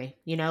memory.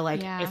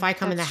 Like Yeah, if I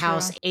come in the that's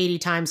house true. 80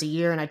 times a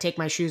year and I take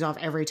my shoes off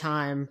every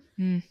time,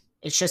 Mm.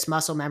 it's just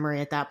muscle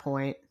memory at that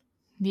point.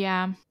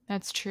 Yeah,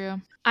 that's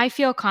true. I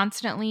feel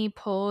constantly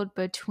pulled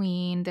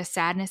between the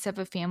sadness of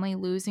a family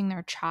losing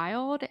their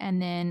child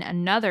and then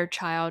another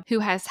child who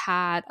has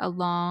had a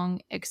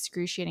long,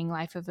 excruciating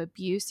life of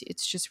abuse.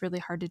 It's just really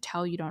hard to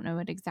tell. You don't know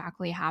what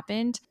exactly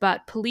happened.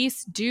 But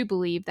police do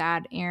believe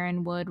that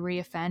Aaron would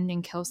reoffend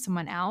and kill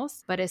someone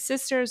else. But his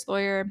sister's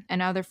lawyer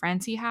and other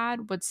friends he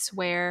had would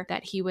swear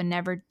that he would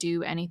never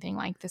do anything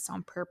like this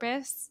on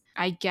purpose.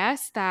 I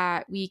guess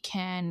that we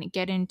can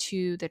get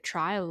into the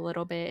trial a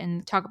little bit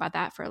and talk about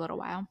that for a little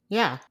while.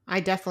 Yeah, I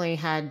definitely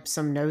had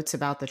some notes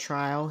about the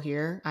trial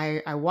here.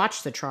 I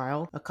watched the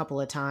trial a couple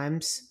of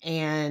times,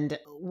 and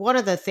one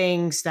of the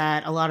things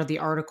that a lot of the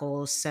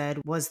articles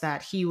said was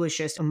that he was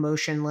just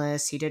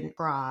emotionless, he didn't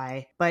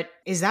cry. But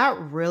is that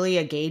really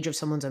a gauge of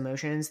someone's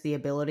emotions, the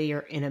ability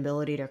or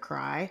inability to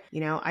cry?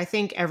 I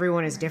think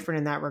everyone is different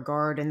in that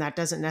regard, and that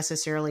doesn't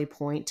necessarily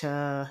point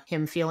to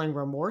him feeling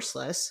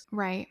remorseless.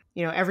 Right.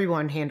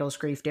 Everyone handles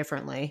grief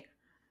differently.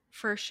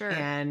 For sure.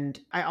 And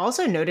I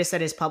also noticed that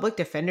his public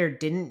defender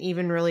didn't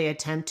even really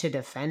attempt to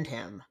defend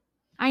him.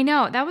 I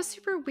know. That was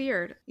super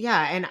weird.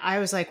 Yeah. And I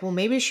was like, well,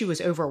 maybe she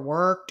was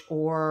overworked,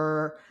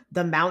 or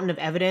the mountain of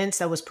evidence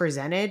that was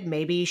presented,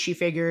 maybe she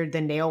figured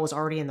the nail was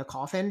already in the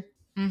coffin.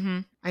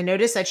 Mm-hmm. I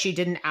noticed that she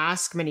didn't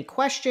ask many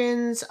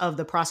questions of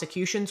the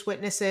prosecution's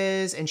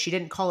witnesses, and she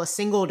didn't call a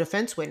single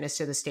defense witness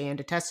to the stand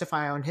to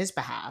testify on his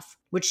behalf,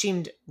 which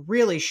seemed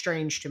really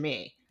strange to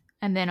me.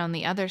 And then on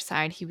the other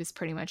side, he was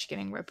pretty much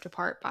getting ripped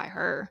apart by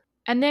her.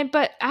 And then,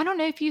 but I don't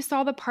know if you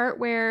saw the part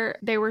where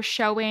they were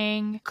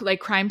showing like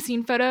crime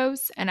scene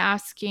photos and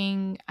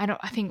asking,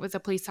 I think it was a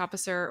police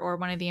officer or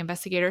one of the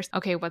investigators,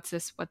 okay, what's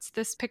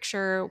this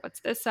picture?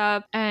 What's this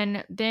up?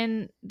 And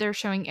then they're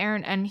showing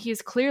Aaron and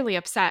he's clearly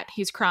upset.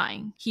 He's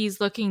crying.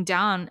 He's looking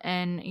down.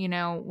 And,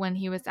 when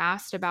he was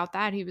asked about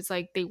that, he was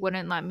like, they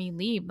wouldn't let me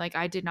leave. Like,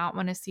 I did not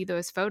want to see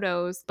those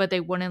photos, but they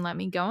wouldn't let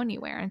me go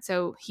anywhere. And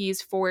so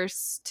he's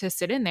forced to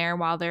sit in there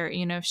while they're,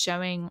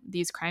 showing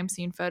these crime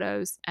scene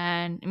photos.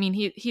 And I mean,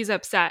 he's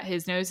upset.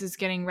 His nose is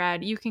getting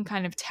red. You can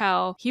kind of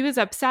tell he was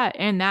upset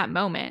in that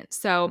moment.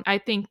 So I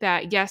think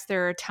that, yes,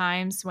 there are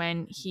times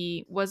when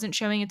he wasn't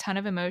showing a ton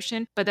of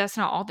emotion, but that's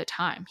not all the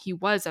time. He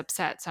was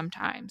upset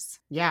sometimes.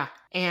 Yeah.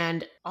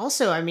 And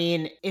also, I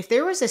mean, if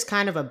there was this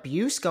kind of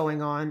abuse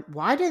going on,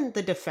 why didn't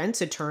the defense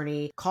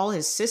attorney call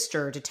his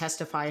sister to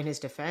testify in his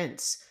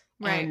defense?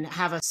 Right. And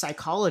have a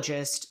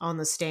psychologist on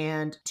the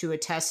stand to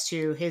attest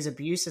to his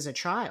abuse as a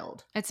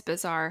child? It's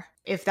bizarre.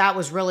 If that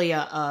was really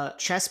a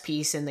chess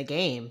piece in the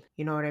game,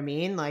 you know what I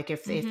mean? Like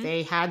if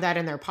they had that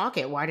in their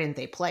pocket, why didn't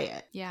they play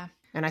it? Yeah.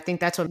 And I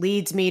think that's what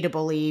leads me to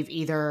believe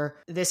either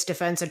this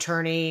defense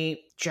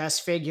attorney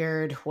just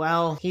figured,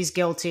 well, he's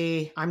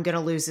guilty. I'm going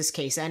to lose this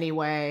case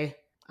anyway.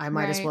 I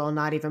might as well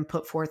not even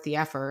put forth the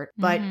effort.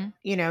 But,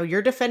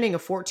 you're defending a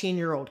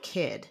 14-year-old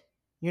kid.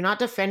 You're not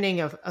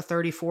defending a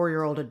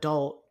 34-year-old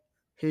adult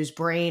whose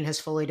brain has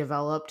fully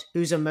developed,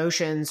 whose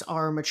emotions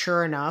are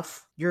mature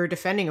enough. You're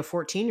defending a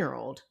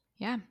 14-year-old.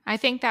 Yeah, I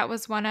think that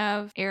was one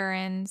of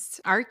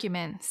Aaron's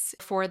arguments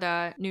for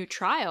the new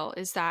trial,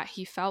 is that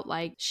he felt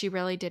like she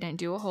really didn't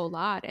do a whole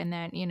lot and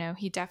that,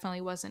 he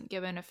definitely wasn't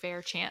given a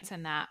fair chance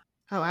in that.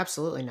 Oh,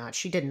 absolutely not.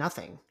 She did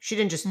nothing. She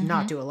didn't just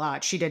not do a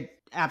lot. She did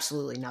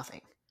absolutely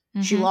nothing.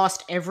 She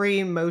lost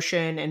every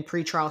motion and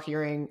pretrial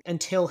hearing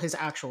until his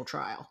actual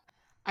trial.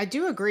 I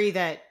do agree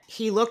that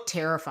he looked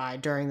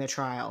terrified during the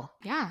trial.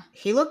 Yeah.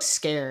 He looked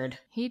scared.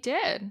 He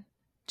did.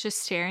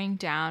 Just staring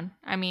down.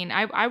 I mean,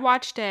 I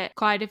watched it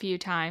quite a few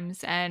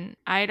times, and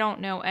I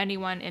don't know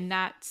anyone in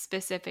that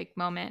specific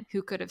moment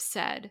who could have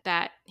said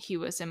that he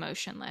was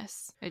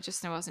emotionless. It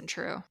just wasn't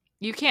true.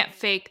 You can't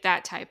fake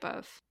that type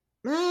of...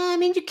 I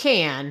mean, you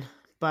can,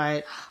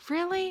 but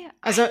really,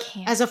 as a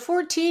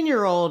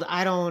 14-year-old,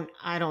 I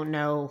don't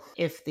know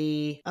if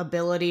the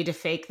ability to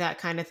fake that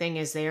kind of thing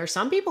is there.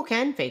 Some people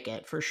can fake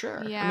it for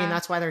sure. Yeah. I mean,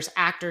 that's why there's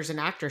actors and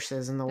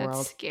actresses in the world.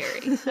 That's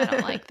scary. I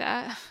don't like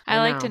that. I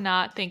like to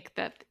not think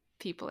that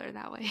people are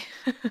that way.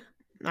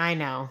 I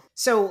know.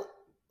 So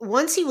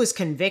once he was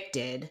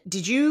convicted,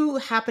 did you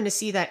happen to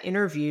see that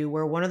interview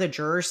where one of the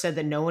jurors said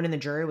that no one in the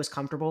jury was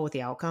comfortable with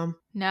the outcome?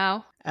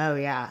 No. Oh,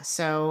 yeah.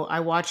 So I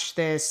watched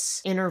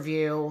this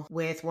interview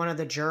with one of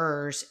the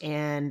jurors,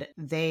 and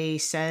they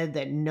said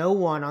that no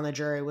one on the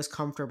jury was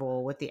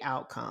comfortable with the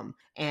outcome.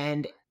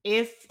 And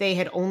if they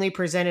had only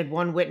presented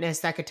one witness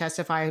that could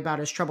testify about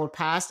his troubled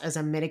past as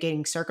a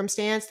mitigating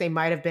circumstance, they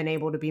might have been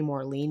able to be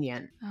more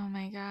lenient. Oh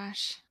my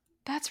gosh.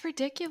 That's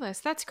ridiculous.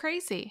 That's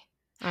crazy.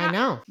 I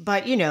know.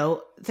 But,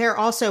 they're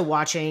also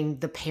watching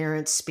the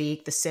parents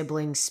speak, the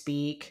siblings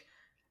speak.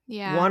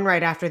 Yeah. One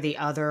right after the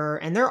other.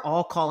 And they're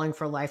all calling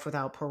for life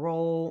without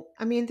parole.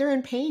 I mean, they're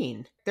in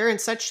pain. They're in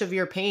such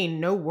severe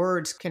pain, no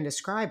words can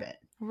describe it.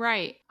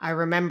 Right. I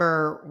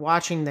remember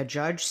watching the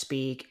judge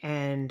speak,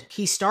 and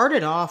he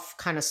started off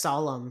kind of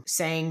solemn,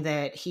 saying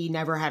that he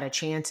never had a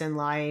chance in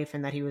life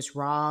and that he was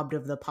robbed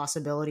of the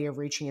possibility of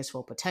reaching his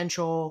full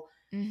potential.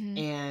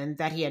 and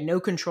that he had no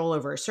control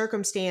over his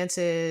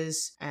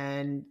circumstances.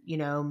 And,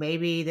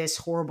 maybe this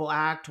horrible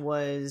act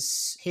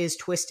was his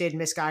twisted,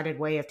 misguided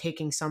way of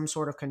taking some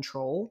sort of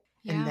control.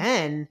 Yeah. And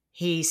then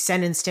he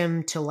sentenced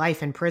him to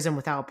life in prison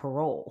without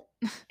parole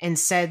and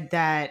said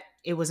that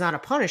it was not a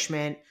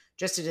punishment,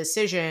 just a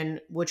decision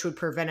which would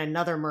prevent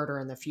another murder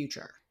in the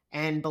future,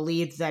 and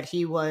believed that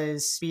he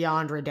was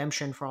beyond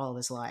redemption for all of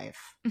his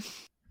life.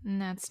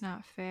 That's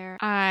not fair.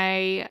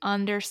 I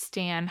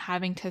understand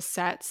having to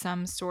set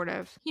some sort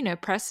of,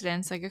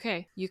 precedence. Like,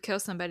 okay, you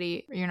kill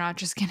somebody, you're not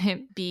just going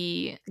to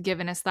be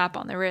given a slap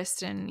on the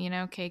wrist and,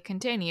 okay,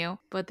 continue.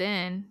 But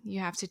then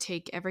you have to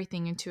take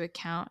everything into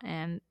account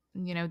and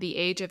the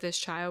age of this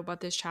child, what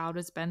this child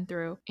has been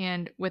through.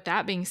 And with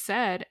that being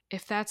said,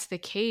 if that's the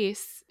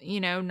case,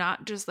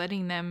 not just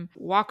letting them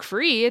walk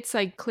free, it's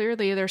like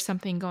clearly there's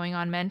something going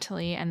on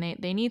mentally and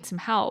they need some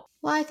help.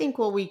 Well, I think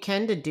what we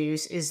can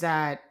deduce is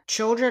that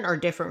children are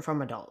different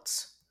from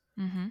adults.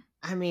 Mm-hmm.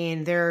 I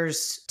mean,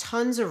 there's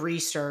tons of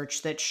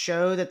research that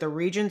show that the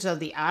regions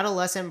of the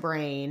adolescent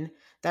brain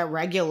that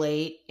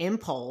regulate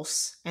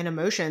impulse and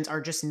emotions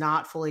are just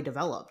not fully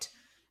developed.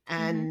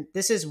 And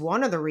this is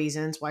one of the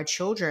reasons why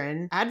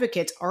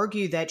advocates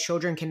argue that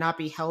children cannot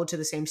be held to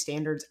the same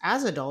standards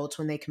as adults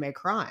when they commit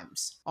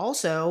crimes.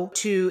 Also,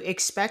 to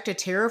expect a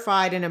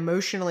terrified and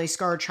emotionally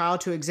scarred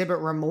child to exhibit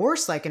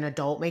remorse like an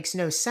adult makes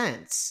no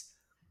sense.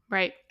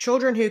 Right.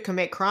 Children who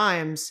commit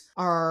crimes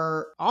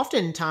are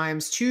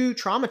oftentimes too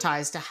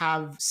traumatized to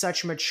have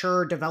such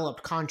mature,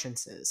 developed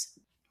consciences.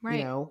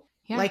 Right.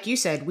 Yeah. Like you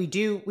said, we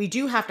do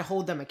have to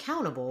hold them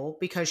accountable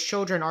because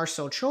children are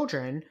still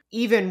children,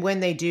 even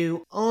when they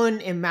do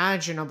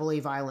unimaginably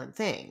violent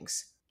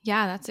things.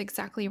 Yeah, that's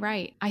exactly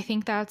right. I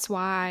think that's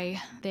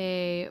why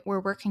they were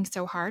working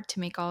so hard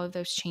to make all of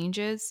those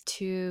changes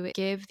to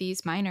give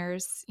these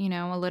minors,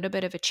 a little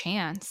bit of a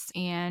chance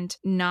and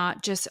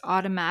not just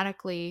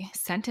automatically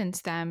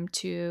sentence them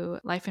to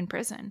life in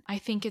prison. I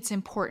think it's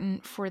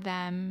important for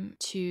them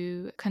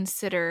to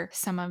consider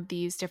some of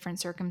these different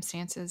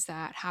circumstances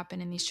that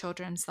happen in these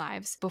children's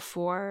lives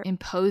before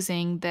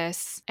imposing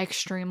this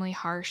extremely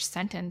harsh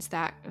sentence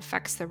that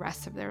affects the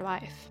rest of their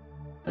life.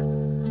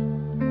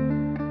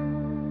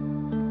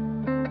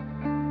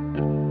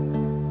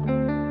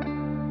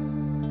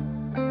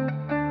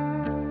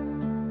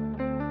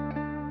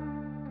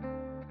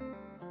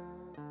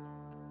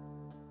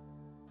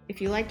 If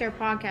you liked our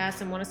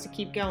podcast and want us to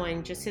keep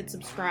going, just hit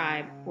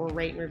subscribe or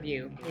rate and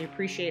review. We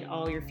appreciate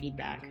all your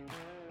feedback.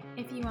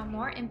 If you want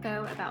more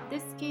info about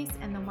this case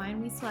and the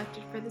wine we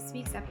selected for this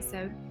week's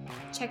episode,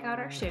 check out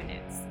our show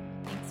notes.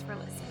 Thanks for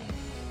listening.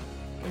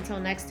 Until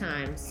next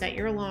time, set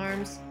your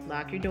alarms,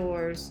 lock your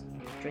doors,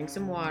 drink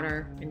some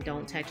water, and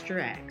don't text your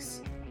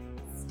ex.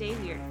 Stay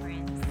weird,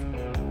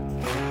 friends.